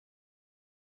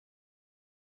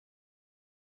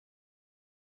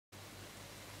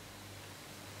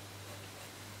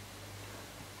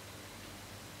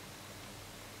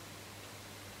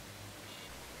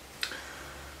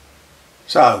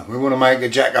So we want to make a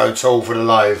jacot tool for the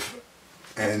lathe,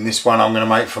 and this one I'm going to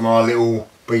make for my little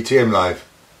BTM lathe.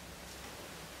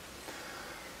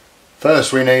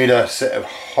 First we need a set of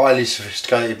highly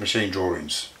sophisticated machine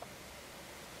drawings.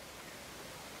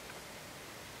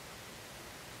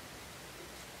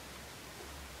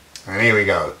 And here we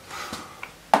go.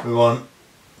 We want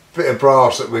a bit of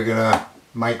brass that we're going to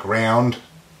make round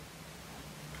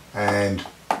and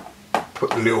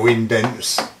put the little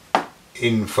indents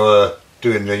in for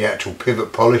doing the actual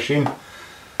pivot polishing.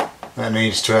 That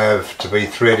needs to be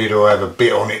threaded or have a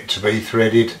bit on it to be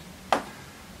threaded.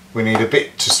 We need a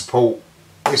bit to support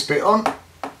this bit on.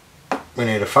 We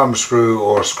need a thumb screw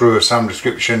or a screw of some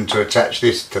description to attach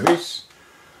this to this.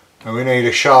 And we need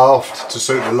a shaft to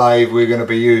suit the lathe we're going to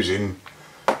be using,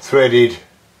 threaded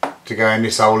to go in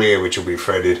this hole here, which will be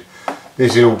threaded.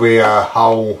 This will be a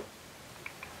hole,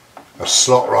 a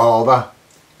slot rather,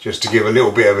 just to give a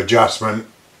little bit of adjustment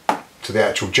to the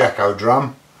actual jacot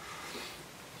drum.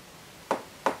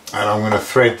 And I'm going to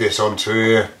thread this onto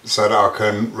here so that I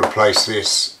can replace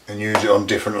this and use it on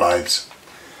different lathes.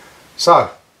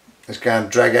 So let's go and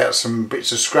drag out some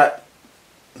bits of scrap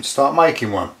and start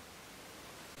making one.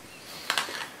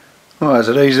 Alright,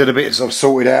 so these are the bits I've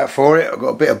sorted out for it. I've got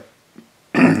a bit of,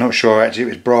 not sure actually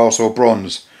if it's brass or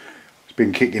bronze. It's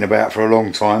been kicking about for a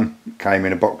long time. It came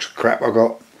in a box of crap I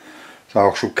got. So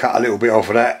I shall cut a little bit off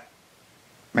of that,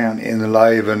 mount it in the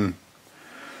lathe and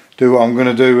do what I'm going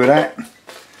to do with that.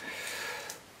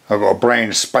 I've got a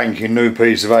brand spanking new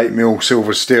piece of 8mm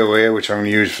silver steel here, which I'm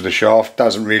going to use for the shaft.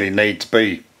 Doesn't really need to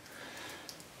be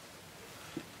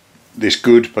this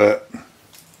good, but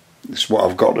this is what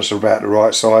I've got that's about the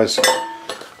right size.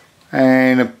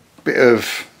 And a bit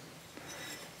of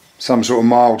some sort of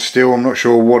mild steel, I'm not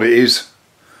sure what it is,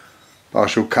 but I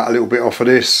shall cut a little bit off of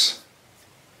this,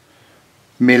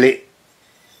 mill it,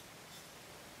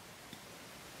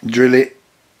 drill it,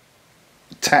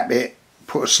 tap it,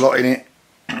 put a slot in it.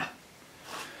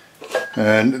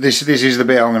 And this is the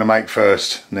bit I'm going to make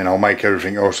first, and then I'll make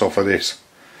everything else off of this.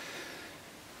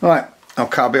 Right, I'll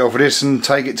cut a bit off of this and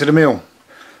take it to the mill.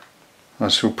 I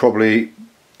shall probably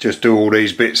just do all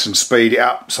these bits and speed it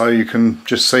up so you can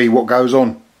just see what goes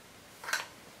on.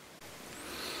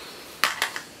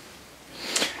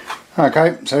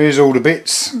 Okay, so here's all the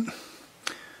bits.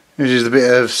 This is the bit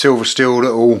of silver steel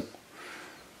that will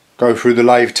go through the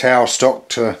lathe tower stock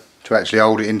to actually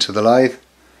hold it into the lathe.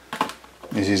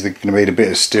 This is going to be the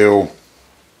bit of steel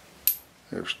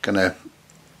that's going to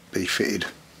be fitted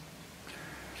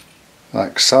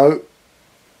like so,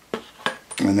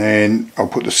 and then I'll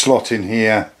put the slot in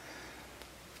here.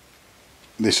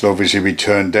 This will obviously be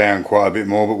turned down quite a bit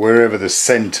more, but wherever the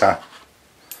centre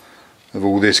of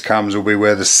all this comes will be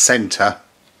where the centre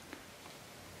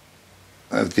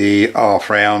of the half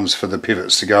rounds for the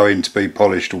pivots to go in to be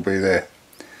polished will be there.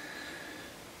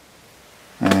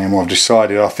 And what I've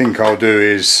decided I think I'll do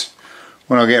is,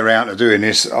 when I get around to doing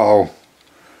this, I'll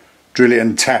drill it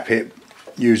and tap it,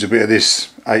 use a bit of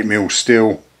this 8mm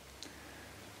steel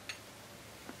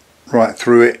right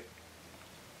through it,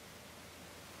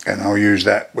 and I'll use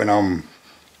that when I'm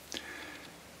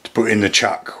to put in the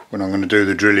chuck when I'm going to do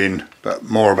the drilling, but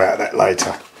more about that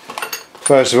later.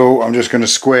 First of all, I'm just going to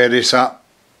square this up,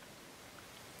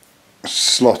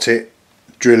 slot it,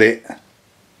 drill it,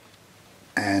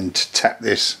 and tap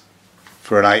this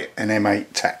for an M8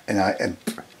 tap,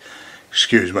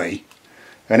 excuse me,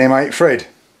 an M8 thread.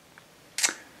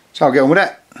 So I'll get on with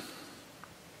that.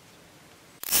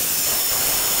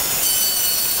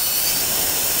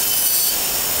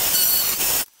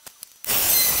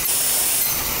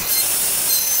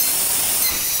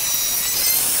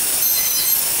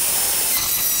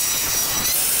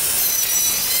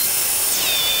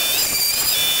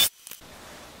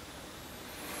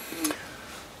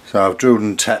 So I've drilled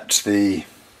and tapped the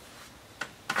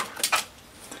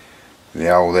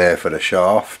hole there for the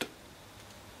shaft,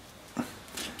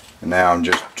 and now I'm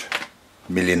just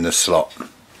milling the slot.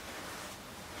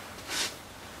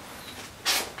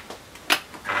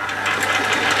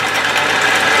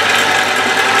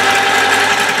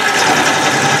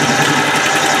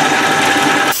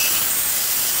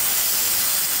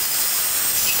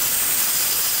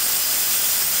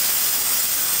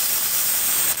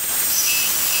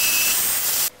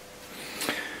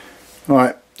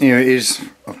 Right, here it is.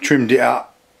 I've trimmed it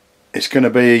up. It's going to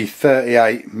be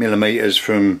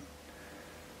 38mm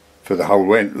for the whole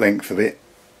length of it,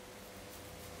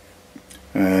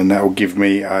 and that will give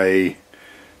me a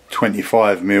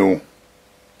 25mm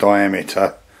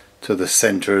diameter to the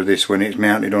centre of this when it's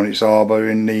mounted on its arbor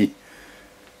in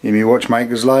my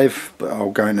watchmaker's lathe, but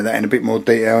I'll go into that in a bit more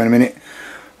detail in a minute.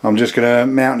 I'm just going to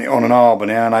mount it on an arbor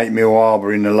now, an 8mm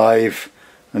arbor in the lathe,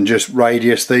 and just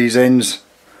radius these ends.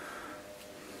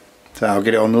 So I'll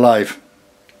get it on the lathe.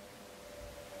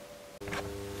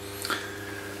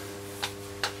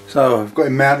 So I've got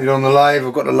it mounted on the lathe.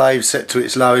 I've got the lathe set to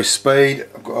its lowest speed.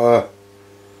 I've got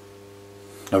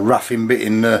a roughing bit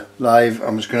in the lathe.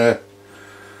 I'm just going to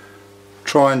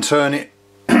try and turn it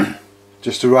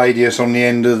just a radius on the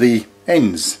end of the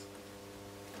ends.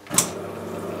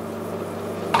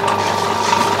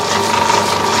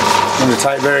 I'm going to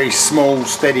take very small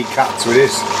steady cuts with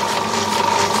this,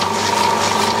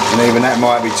 and even that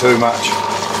might be too much.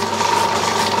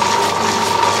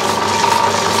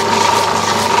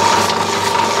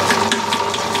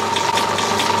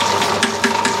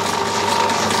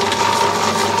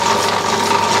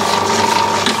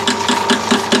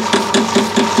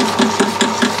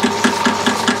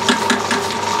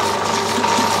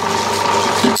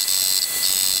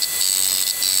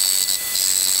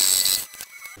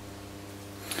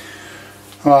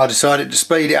 Well, I decided to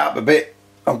speed it up a bit.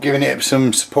 I'm giving it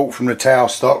some support from the towel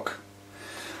stock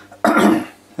and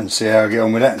see how I get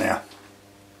on with that now.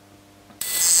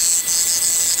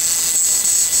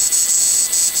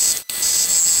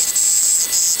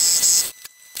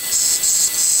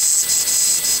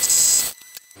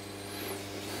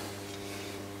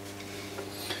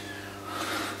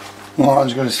 Well, I'm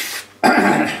just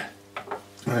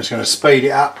going to speed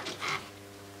it up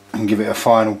and give it a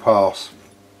final pass.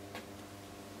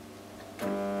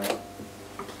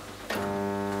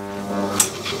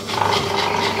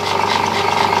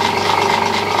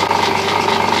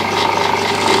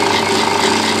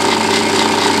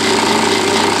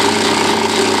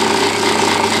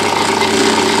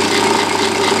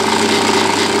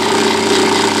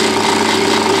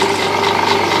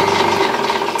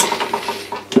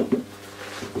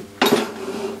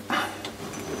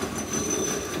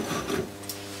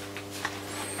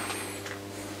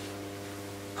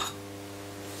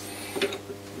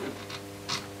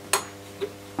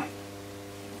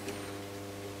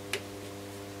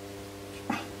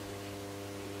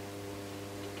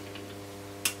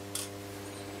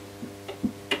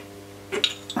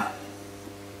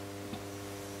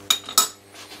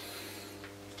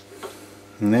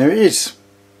 And there it is.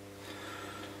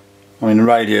 I mean, the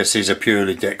radiuses are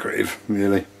purely decorative,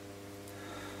 really.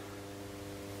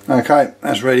 Okay,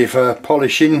 that's ready for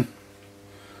polishing,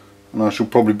 and I shall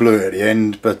probably blue it at the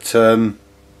end, but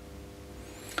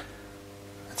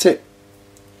that's it.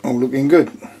 All looking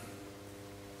good.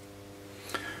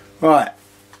 Right,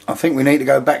 I think we need to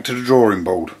go back to the drawing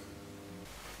board.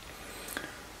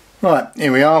 Right,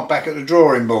 here we are, back at the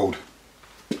drawing board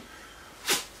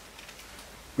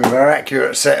with our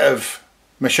accurate set of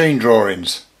machine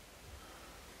drawings.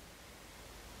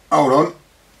 Hold on,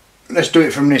 let's do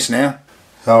it from this now.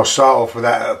 So I'll start off with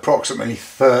that at approximately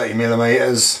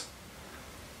 30mm.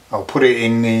 I'll put it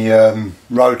in the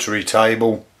rotary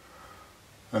table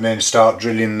and then start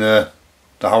drilling the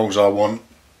holes I want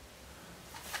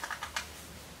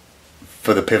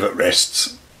for the pivot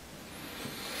rests.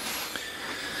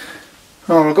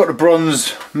 Oh, I've got the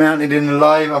bronze mounted in the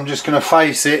lathe. I'm just going to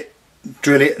face it,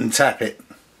 drill it and tap it.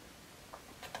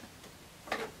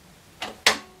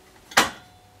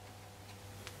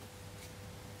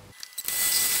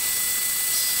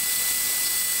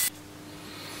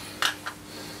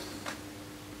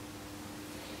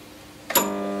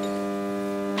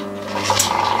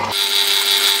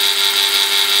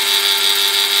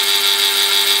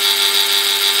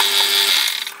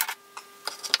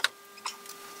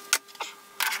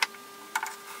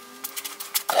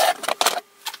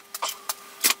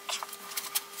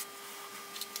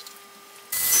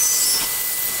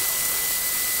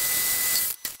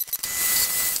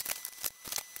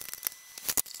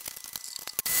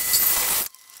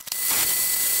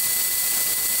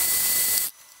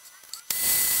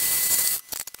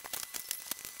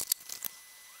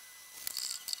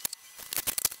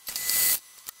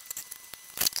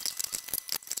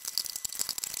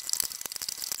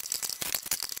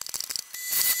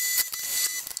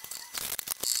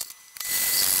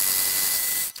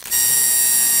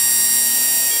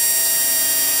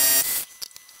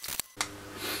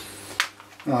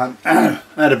 I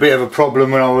had a bit of a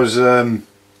problem when I was drilling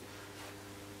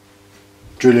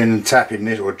and tapping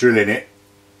this, or drilling it.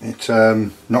 It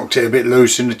knocked it a bit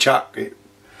loose in the chuck,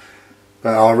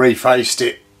 but I refaced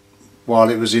it while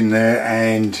it was in there,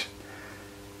 and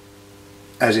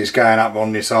as it's going up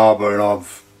on this arbor and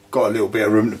I've got a little bit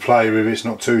of room to play with, it's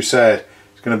not too sad.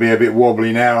 It's going to be a bit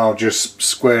wobbly now. I'll just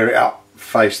square it up,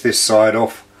 face this side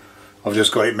off. I've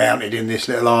just got it mounted in this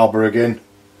little arbor again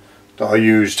that I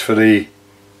used for the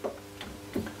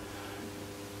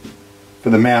for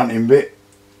the mounting bit,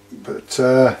 but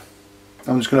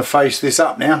I'm just going to face this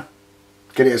up now,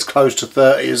 get it as close to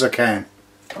 30 as I can.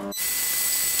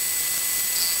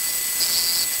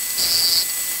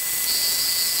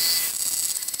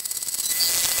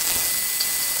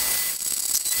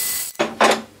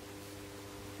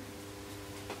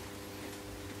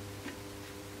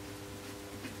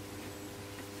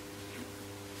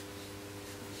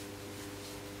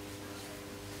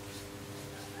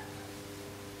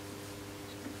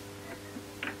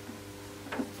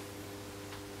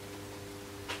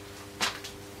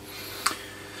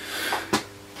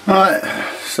 Right,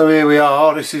 so here we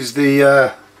are. This is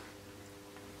the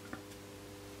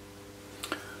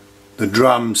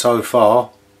drum so far.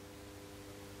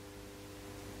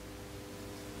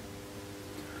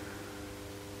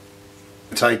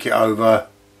 Take it over,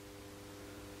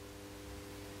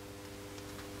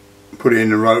 put it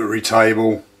in the rotary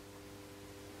table,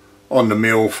 on the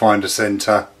mill, find a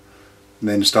centre, and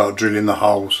then start drilling the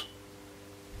holes.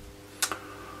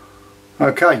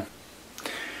 Okay.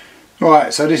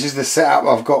 Right, so this is the setup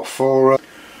I've got for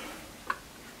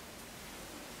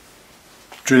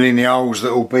drilling the holes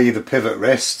that will be the pivot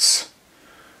rests.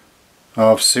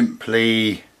 I've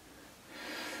simply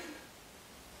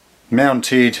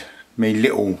mounted my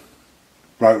little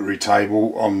rotary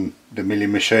table on the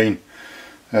milling machine.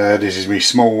 This is my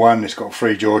small one, it's got a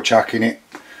 3-jaw chuck in it.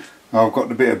 I've got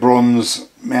the bit of bronze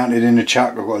mounted in the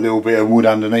chuck, I've got a little bit of wood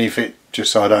underneath it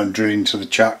just so I don't drill into the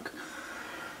chuck.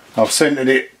 I've centred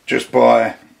it just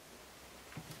by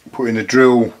putting the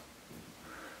drill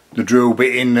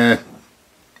bit in a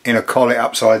collet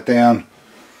upside down,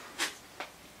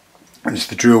 and it's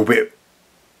the drill bit,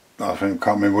 I can't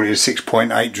remember what it is,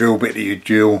 6.8 drill bit that you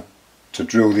drill to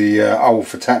drill the hole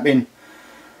for tapping,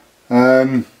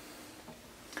 and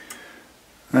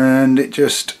it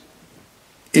just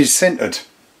is centred,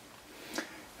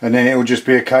 and then it will just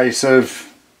be a case of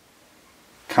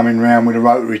coming round with a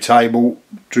rotary table,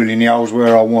 drilling the holes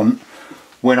where I want.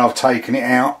 When I've taken it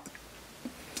out,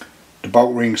 the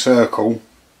bolt ring circle,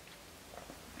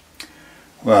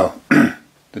 well,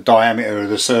 the diameter of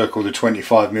the circle, the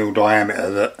 25mm diameter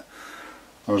that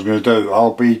I was going to do,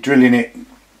 I'll be drilling it.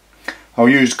 I'll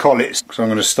use collets because I'm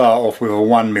going to start off with a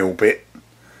 1mm bit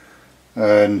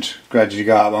and gradually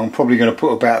go up. I'm probably going to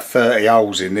put about 30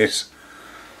 holes in this.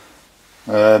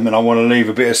 And I want to leave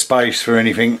a bit of space for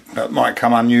anything that might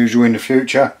come unusual in the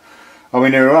future. I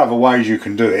mean, there are other ways you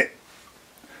can do it.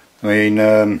 I mean,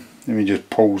 let me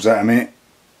just pause that a minute.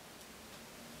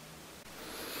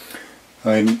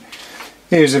 I mean,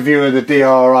 here's a view of the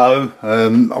DRO.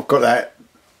 I've got that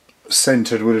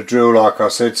centred with a drill, like I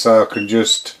said, so I can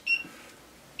just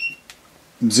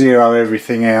zero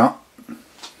everything out,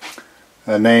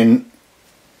 and then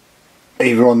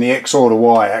either on the X or the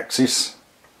Y axis,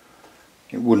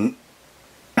 it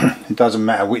doesn't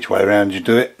matter which way around you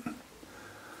do it.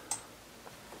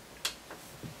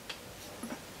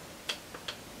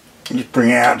 Just bring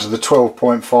it out to the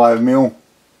 12.5mm.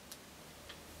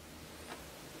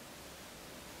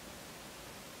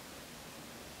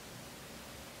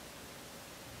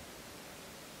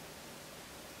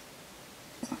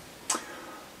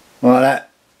 Like that.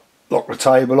 Lock the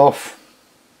table off,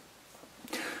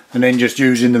 and then just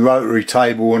using the rotary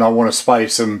table when I want to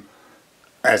space them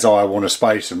as I want to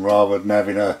space them, rather than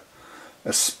having a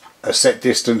set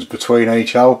distance between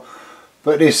each hole.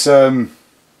 But this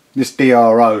this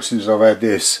DRO, since I've had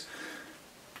this,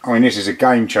 I mean, this is a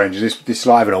game changer. This is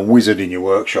like having a wizard in your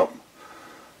workshop.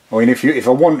 I mean, if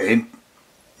I wanted,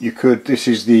 you could. This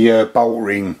is the bolt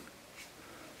ring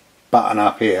button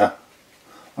up here.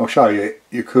 I'll show you it.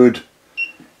 You could,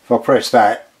 if I press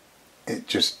that,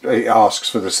 it asks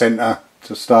for the centre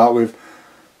to start with.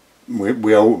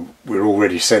 We're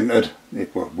already centred.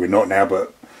 Well, we're not now,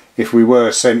 but if we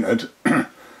were centred, then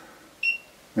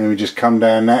we just come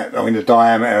down that. I mean, the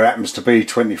diameter happens to be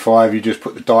 25. You just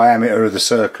put the diameter of the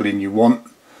circle in you want.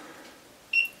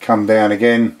 Come down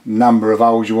again, number of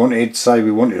holes you wanted. Say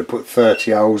we wanted to put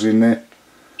 30 holes in there.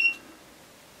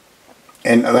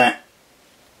 Enter that.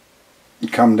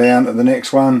 Come down to the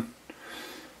next one.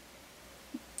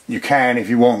 You can, if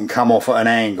you want, come off at an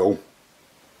angle.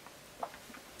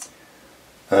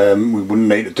 We wouldn't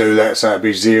need to do that, so it'd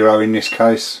be 0 in this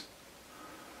case.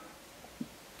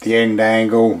 The end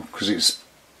angle, because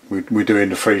we're doing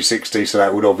the 360, so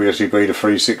that would obviously be the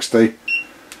 360.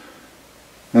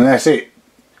 And that's it.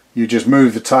 You just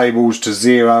move the tables to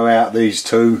 0 out these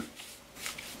two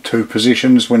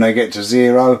positions. When they get to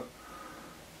 0,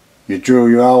 you drill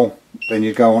your hole, then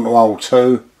you go on to hole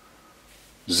 2,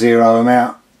 0 them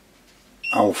out,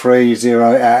 hole 3,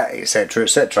 0 it out, etc,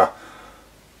 etc.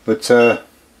 But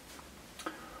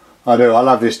I do. I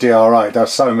love this DRO. It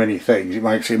does so many things.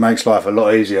 It makes life a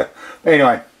lot easier. But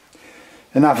anyway,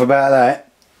 enough about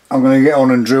that. I'm going to get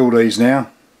on and drill these now.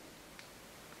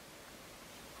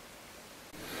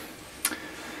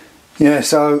 Yeah,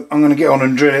 so I'm going to get on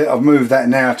and drill it. I've moved that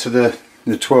now to the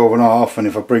 12.5, and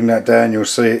if I bring that down you'll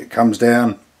see it comes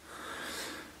down,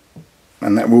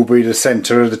 and that will be the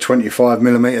centre of the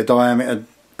 25mm diameter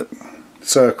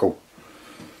circle.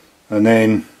 And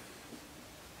then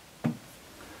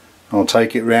I'll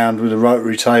take it round with a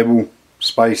rotary table,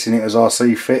 spacing it as I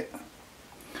see fit.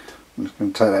 I'm just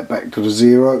going to take that back to the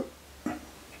 0.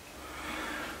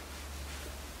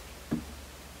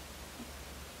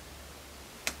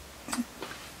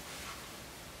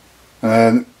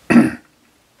 And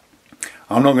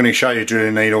I'm not going to show you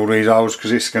drilling all these holes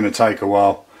because it's going to take a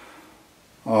while.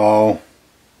 I'll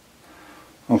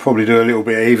probably do a little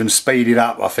bit, even speed it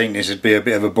up. I think this would be a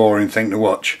bit of a boring thing to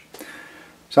watch.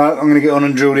 So I'm going to get on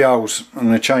and drill the holes. I'm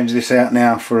going to change this out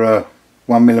now for a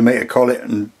 1mm collet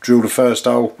and drill the first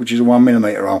hole, which is a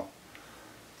 1mm hole.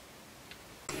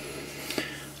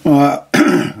 Alright,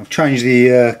 I've changed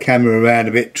the camera around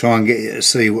a bit, try and get you to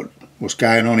see what's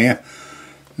going on here.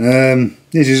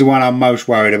 This is the one I'm most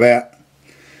worried about.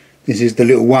 This is the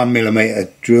little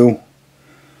 1mm drill.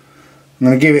 I'm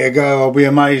going to give it a go. I'll be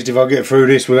amazed if I get through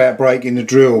this without breaking the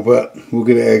drill, but we'll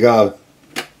give it a go.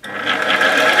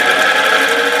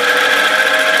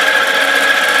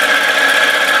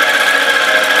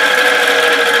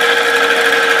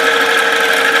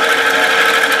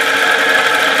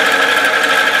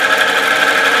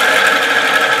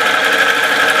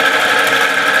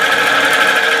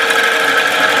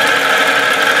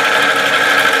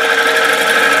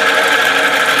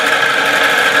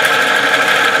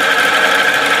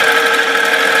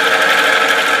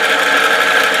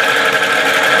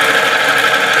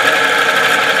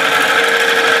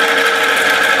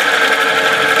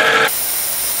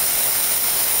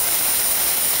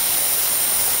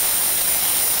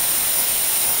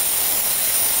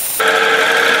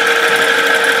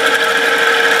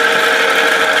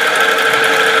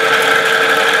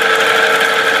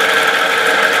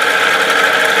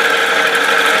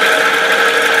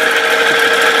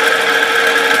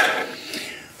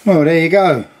 Well, there you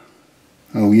go.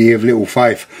 Oh, ye of little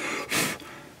faith.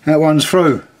 That one's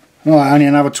through. Right, only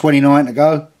another 29 to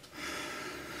go.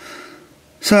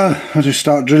 So I'll just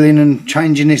start drilling and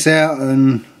changing this out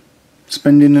and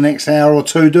spending the next hour or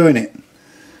two doing it.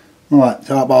 Right,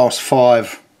 so up past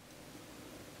 5.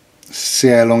 See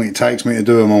how long it takes me to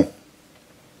do them all.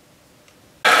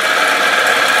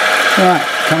 Right,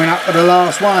 coming up to the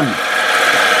last one.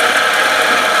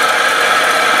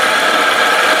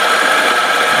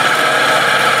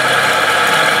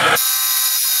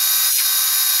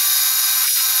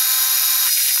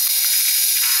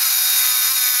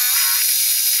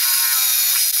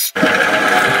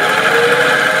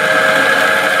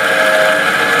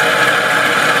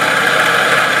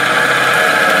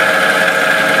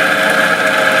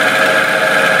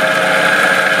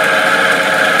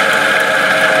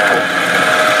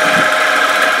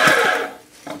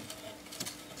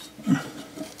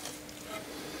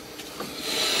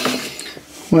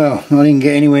 Well, I didn't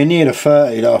get anywhere near the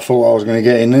 30 that I thought I was going to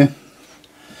get in there.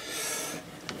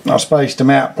 I spaced them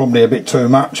out probably a bit too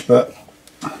much, but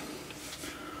I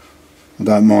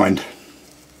don't mind.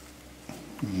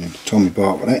 Tommy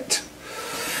Bark with that.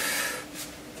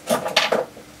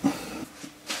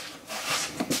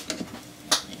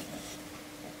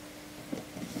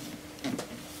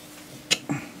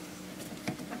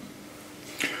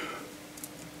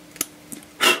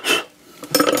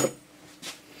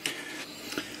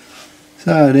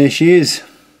 So there she is,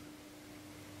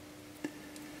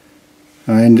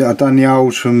 and I've done the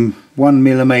holes from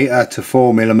 1mm to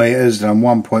 4mm, done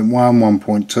 1.1,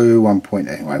 1.2, 1.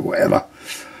 Anyway, whatever.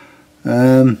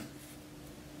 There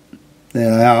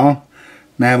they are.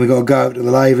 Now we've got to go up to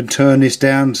the lathe and turn this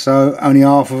down so only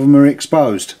half of them are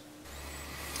exposed.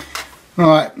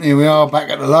 Right, here we are back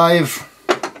at the lathe.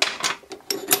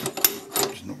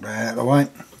 Just knock that out of the way.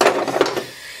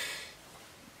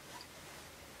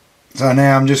 So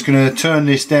now I'm just going to turn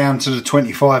this down to the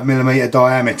 25mm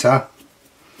diameter,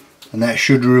 and that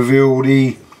should reveal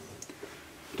the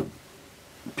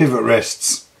pivot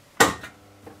rests.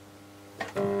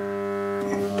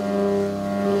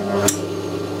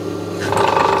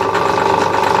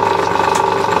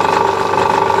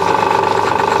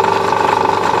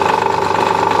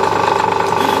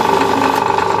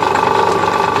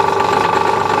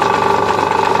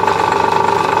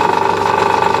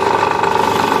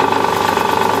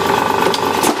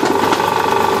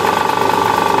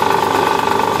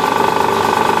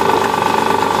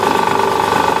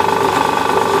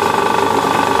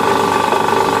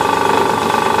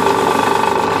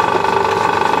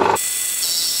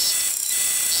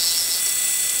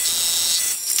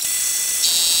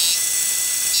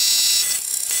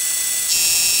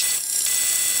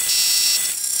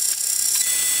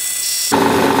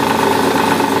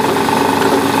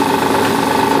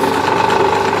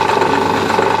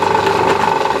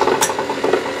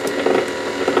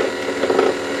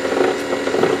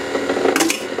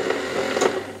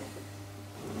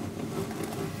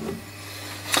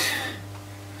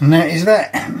 And that is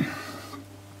that.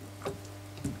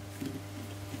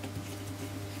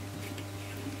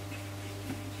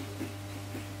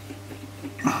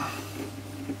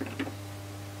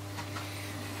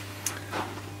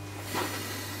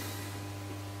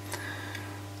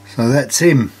 So that's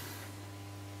him.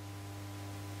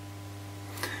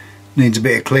 Needs a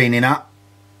bit of cleaning up.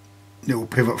 Little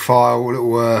pivot file,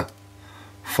 little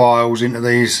files into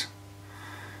these.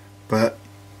 But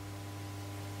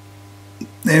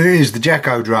there it is, the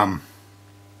jacot drum.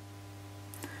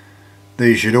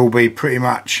 These should all be pretty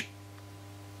much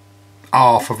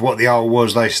half of what the old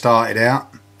was they started out.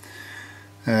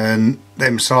 And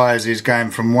them sizes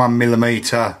going from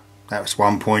 1mm, that's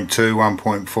 1.2,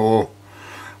 1.4.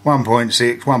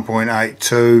 1.6, 1.8,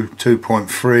 2,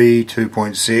 2.3,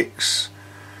 2.6,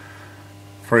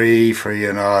 3,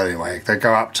 and anyway, they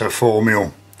go up to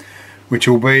 4mm, which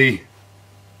will be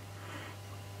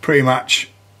pretty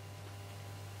much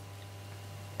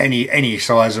any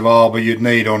size of arbor you'd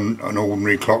need on an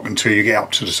ordinary clock until you get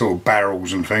up to the sort of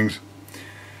barrels and things.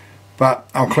 But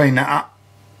I'll clean that up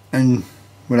and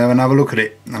we'll have another look at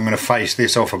it. I'm going to face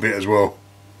this off a bit as well.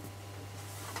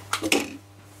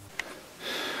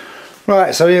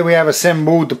 Right, so here we have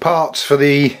assembled the parts for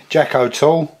the jacot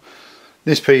tool.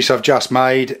 This piece I've just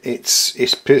made, it's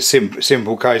a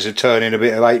simple case of turning a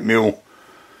bit of 8mm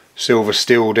silver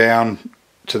steel down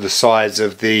to the sides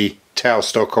of the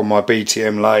tailstock on my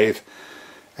BTM lathe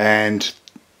and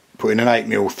putting an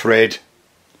 8mm thread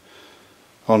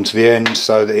onto the end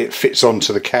so that it fits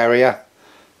onto the carrier,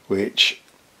 which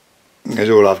is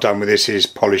all I've done with this, is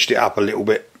polished it up a little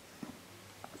bit.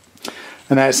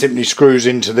 And that simply screws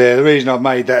into there. The reason I've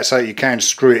made that so you can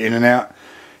screw it in and out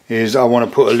is I want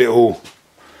to put a little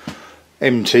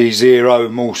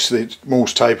MT0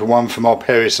 Morse taper one for my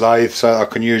Paris lathe so I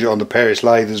can use it on the Paris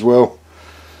lathe as well.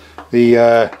 The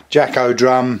jacot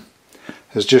drum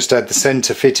has just had the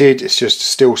centre fitted. It's just a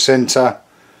steel centre,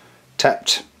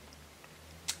 tapped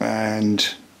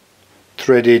and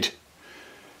threaded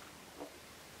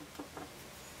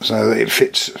so that it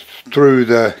fits through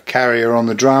the carrier on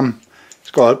the drum.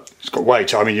 It's got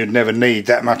weight. I mean, you'd never need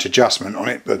that much adjustment on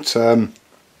it, but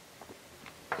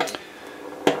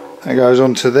that goes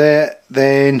onto there.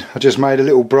 Then I just made a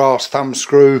little brass thumb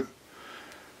screw,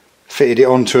 fitted it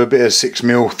onto a bit of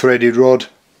 6mm threaded rod.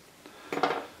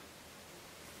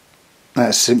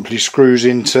 That simply screws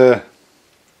into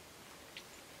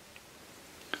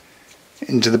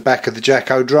the back of the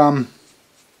jacot drum.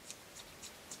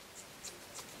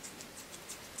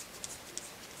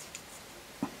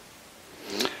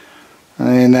 And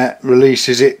then that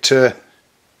releases it to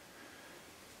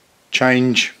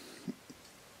change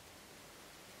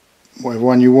whatever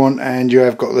one you want, and you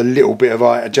have got the little bit of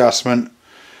height adjustment,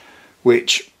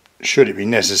 which, should it be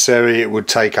necessary, it would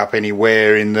take up any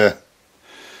wear in the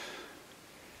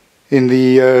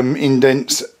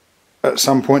indents at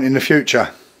some point in the future.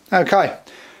 Okay,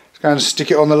 let's go and stick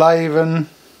it on the lathe and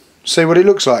see what it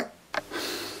looks like.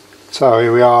 So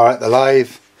here we are at the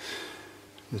lathe,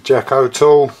 the jacot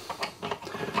tool.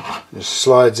 Just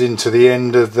slides into the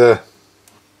end of the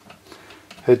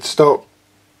headstock.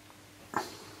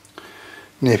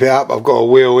 Nip it up. I've got a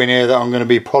wheel in here that I'm going to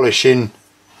be polishing.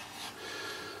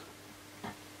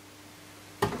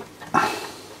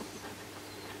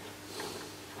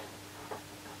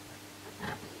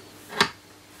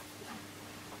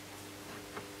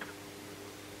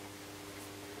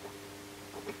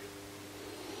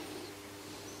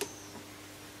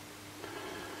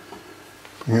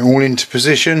 Bring it all into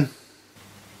position.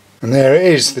 And there it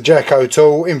is, the jacot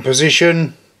tool in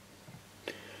position,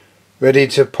 ready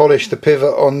to polish the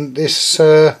pivot on this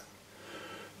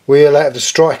wheel out of the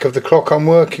strike of the clock I'm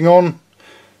working on.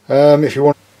 If you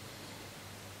want.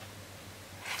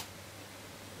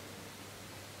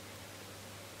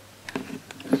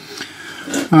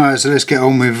 Alright, so let's get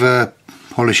on with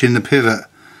polishing the pivot.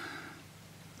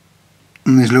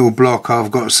 In this little block I've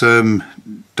got some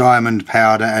diamond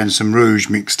powder and some rouge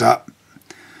mixed up.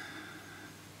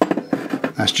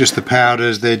 That's just the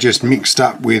powders, they're just mixed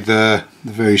up with a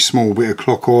very small bit of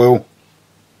clock oil.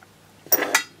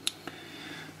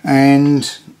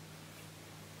 And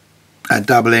a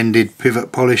double-ended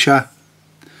pivot polisher.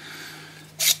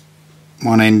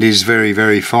 One end is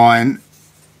very fine,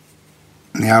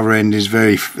 and the other end is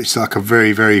it's like a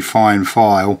very fine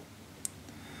file.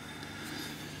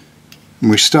 And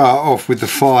we start off with the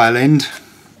file end.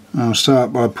 I'll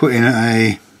start by putting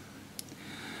a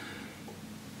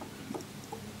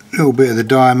little bit of the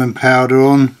diamond powder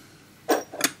on,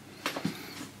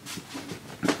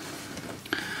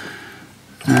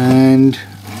 and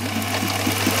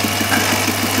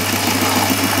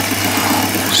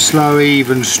slow,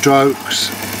 even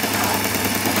strokes.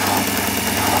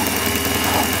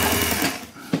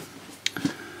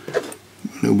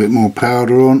 A little bit more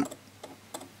powder on.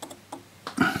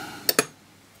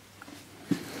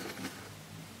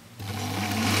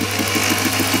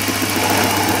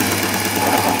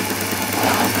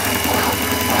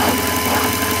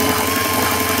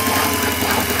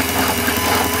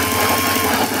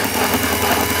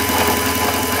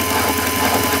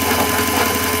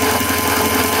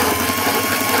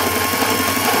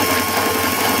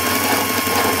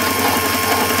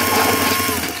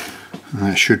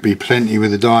 That should be plenty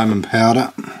with the diamond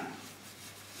powder.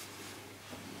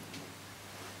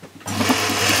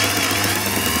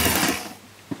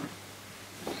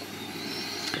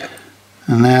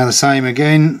 And now the same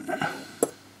again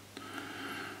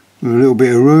with a little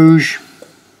bit of rouge.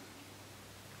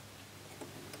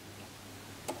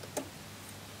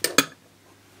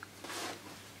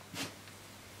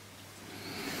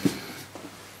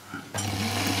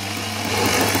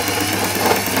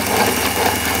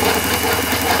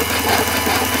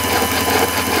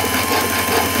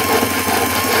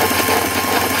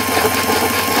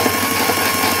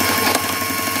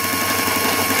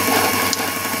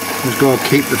 You've got to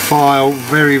keep the file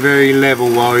very, very level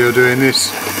while you're doing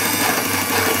this.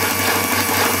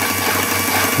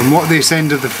 And what this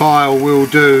end of the file will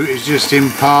do is just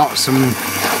impart some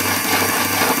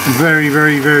very,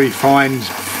 very, very fine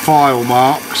file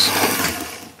marks.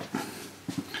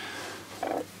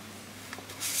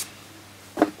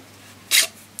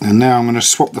 And now I'm going to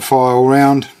swap the file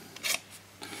around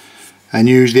and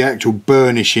use the actual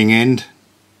burnishing end.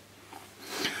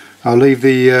 I'll leave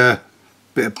the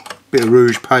bit of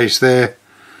rouge paste there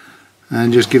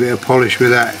and just give it a polish with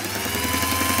that.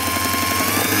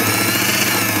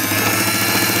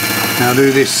 Now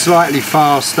do this slightly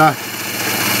faster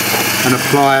and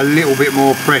apply a little bit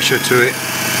more pressure to it.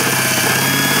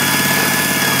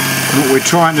 And what we're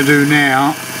trying to do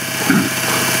now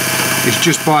is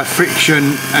just by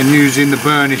friction and using the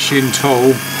burnishing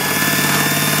tool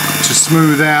to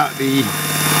smooth out the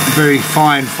very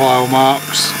fine file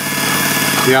marks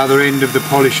the other end of the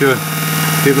polisher,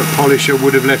 pivot polisher,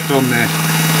 would have left on there.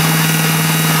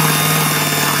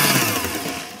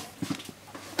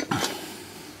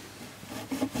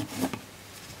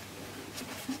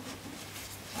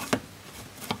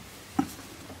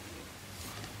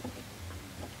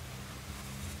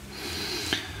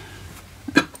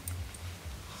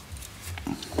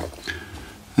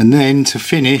 And then to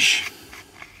finish,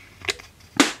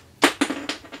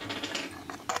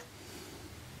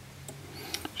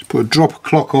 just put a drop of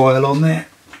clock oil on there.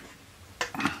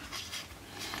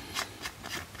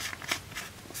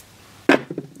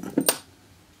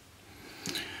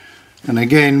 And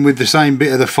again with the same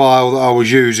bit of the file that I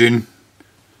was using,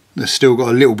 there's still got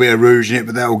a little bit of rouge in it,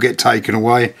 but that will get taken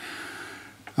away.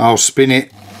 I'll spin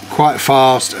it quite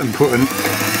fast and put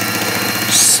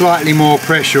slightly more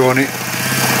pressure on it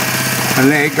and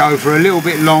let it go for a little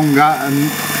bit longer, and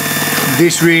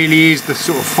this really is the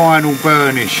sort of final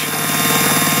burnish.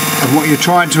 And what you're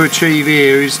trying to achieve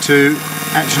here is to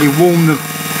actually warm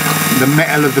the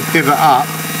metal of the pivot up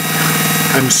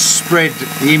and spread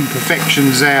the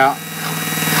imperfections out.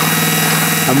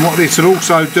 And what this will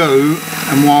also do,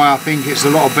 and why I think it's a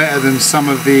lot better than some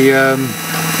of the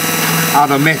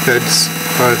other methods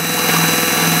for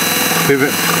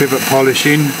pivot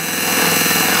polishing,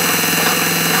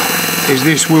 is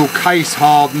this will case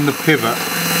harden the pivot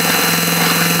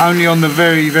only on the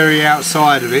very, very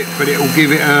outside of it, but it will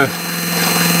give it a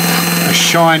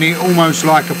shiny, almost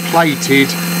like a plated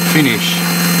finish.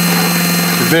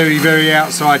 The very, very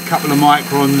outside couple of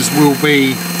microns will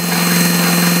be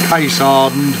case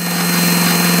hardened,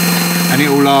 and it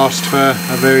will last for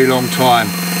a very long time.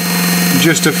 And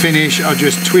just to finish, I'll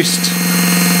just twist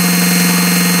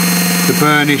the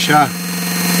burnisher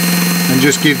and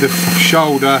just give the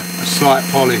shoulder a slight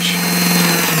polish.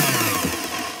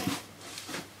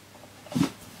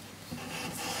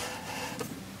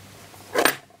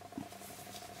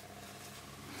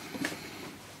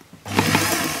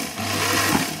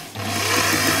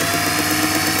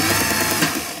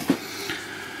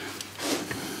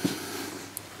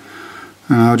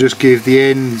 And I'll just give the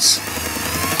ends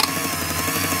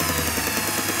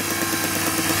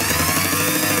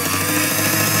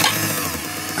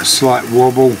a slight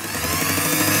wobble,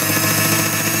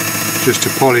 just to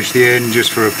polish the end,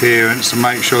 just for appearance, and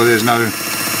make sure there's no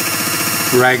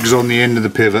rags on the end of the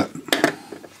pivot.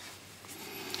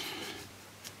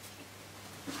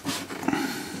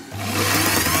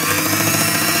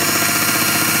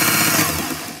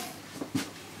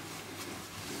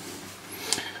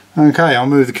 Okay, I'll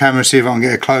move the camera, see if I can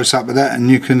get a close up of that, and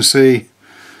you can see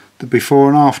the before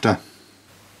and after.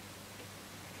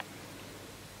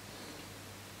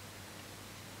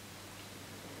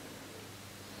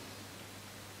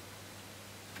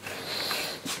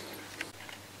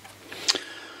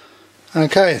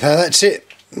 Okay, so that's it.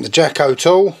 The jacot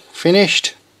tool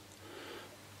finished,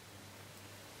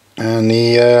 and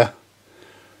the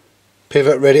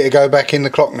pivot ready to go back in the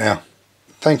clock now.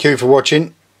 Thank you for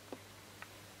watching,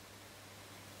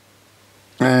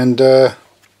 and I'll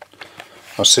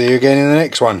see you again in the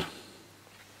next one.